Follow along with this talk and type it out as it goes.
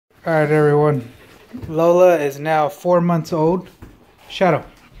Alright everyone, Lola is now 4 months old. Shadow,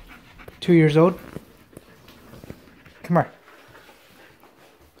 2 years old. Come here.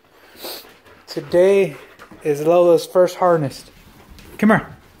 Today is Lola's first harness. Come here.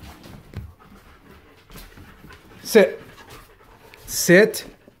 Sit. Sit.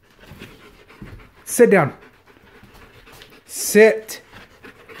 Sit down. Sit.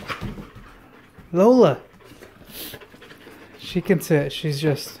 Lola. She can sit. She's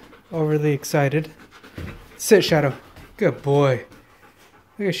just overly excited. Sit, Shadow. Good boy.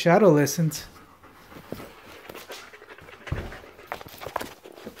 Look at Shadow listens.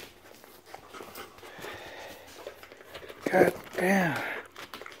 God damn.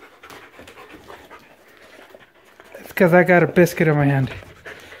 That's because I got a biscuit in my hand.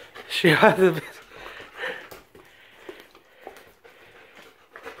 She has a biscuit.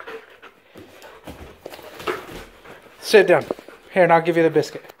 Sit down. Here, and I'll give you the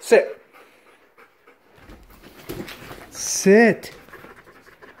biscuit. Sit. Sit.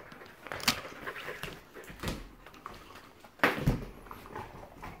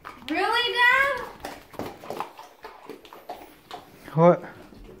 Really, Dad? What?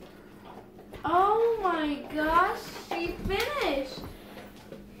 Oh my gosh, she finished.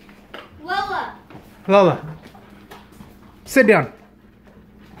 Lola. Lola. Sit down.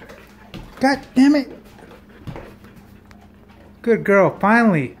 God damn it. Good girl,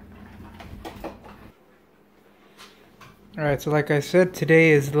 finally. Alright, so like I said,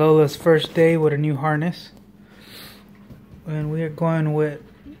 today is Lola's first day with a new harness. And we are going with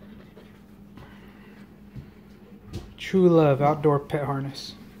True Love outdoor pet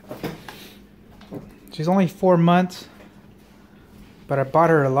harness. She's only 4 months, but I bought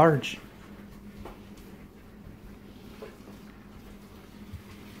her a large.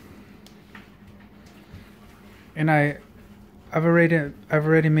 And I've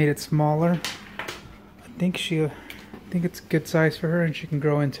already made it smaller. I think it's a good size for her and she can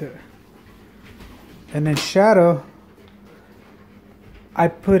grow into it. And then Shadow, I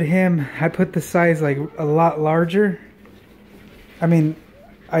put the size like a lot larger. I mean,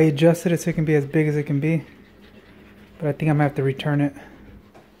 I adjusted it so it can be as big as it can be. But I think I'm gonna have to return it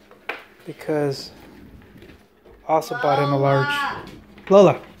because I also bought him a large.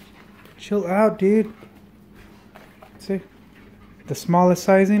 Lola, chill out, dude. See, the smallest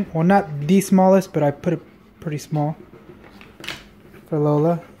sizing. Well, not the smallest, but I put it pretty small for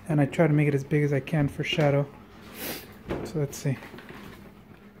Lola, and I try to make it as big as I can for Shadow. So let's see.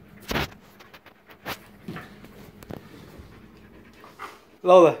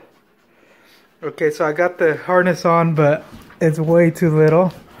 Lola. Okay, so I got the harness on, but it's way too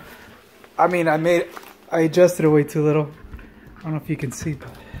little. I mean, I adjusted it way too little. I don't know if you can see, but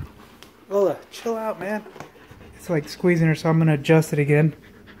Lola, chill out, man. It's like squeezing her, so I'm gonna adjust it again.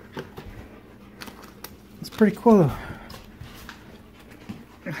 It's pretty cool though.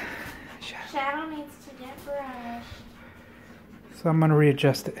 Shadow needs to get brushed. So I'm gonna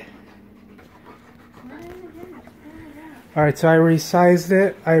readjust it. Alright, so I resized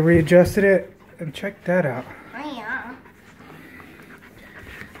it, I readjusted it, and check that out. Oh yeah.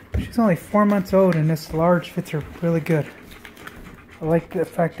 She's only 4 months old and this large fits her really good. I like the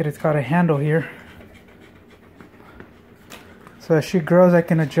fact that it's got a handle here. So as she grows, I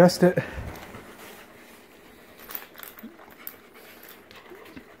can adjust it.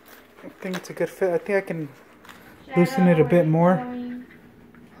 I think it's a good fit. I think I can loosen it a bit more.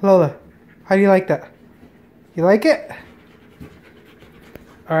 Lola, how do you like that? You like it?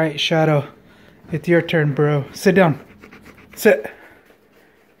 Alright, Shadow. It's your turn, bro. Sit down. Sit.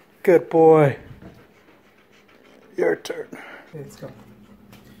 Good boy. Your turn. Let's go.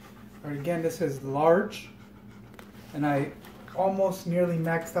 Alright, again, this is large. And I almost nearly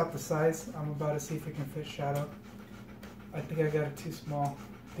maxed out the size. I'm about to see if it can fit Shadow. I think I got it too small.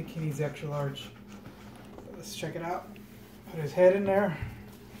 I think he needs extra large. Let's check it out. Put his head in there.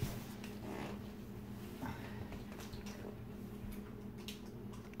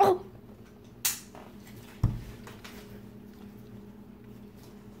 Oh!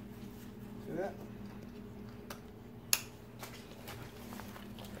 See that?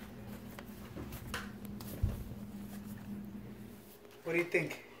 What do you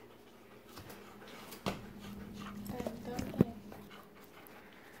think?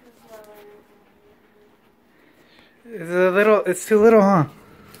 It's too little, huh?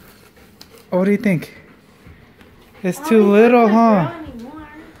 Oh, what do you think? It's too little, huh?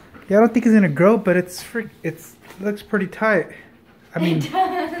 Yeah, I don't think it's gonna grow, but it looks pretty tight. I mean,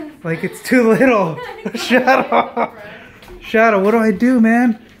 like it's too little. Shadow. Shadow, what do I do,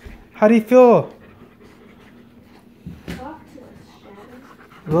 man? How do you feel?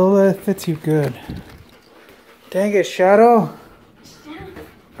 Lola, it fits you good. Dang it, Shadow.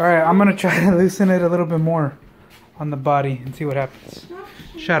 Alright, I'm gonna try to loosen it a little bit more on the body and see what happens.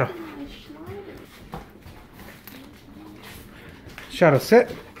 Shadow. Shadow,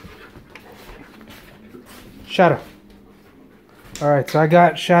 sit. Shadow. Alright, so I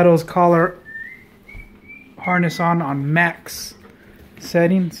got Shadow's collar harness on max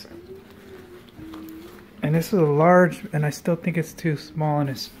settings. And this is a large, and I still think it's too small in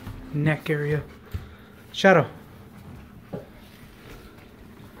his neck area. Shadow.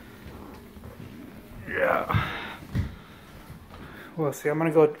 Yeah. We'll see. I'm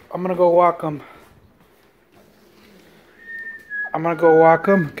gonna go walk him. I'm gonna go walk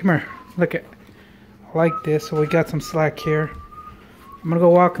him. Come here. Look at. I like this. So we got some slack here. I'm gonna go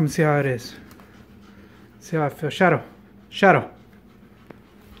walk him and see how it is. See how I feel. Shadow. Shadow.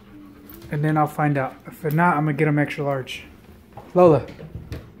 And then I'll find out. If not, I'm gonna get him extra large. Lola.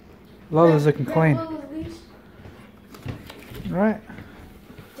 Lola's looking clean. Right.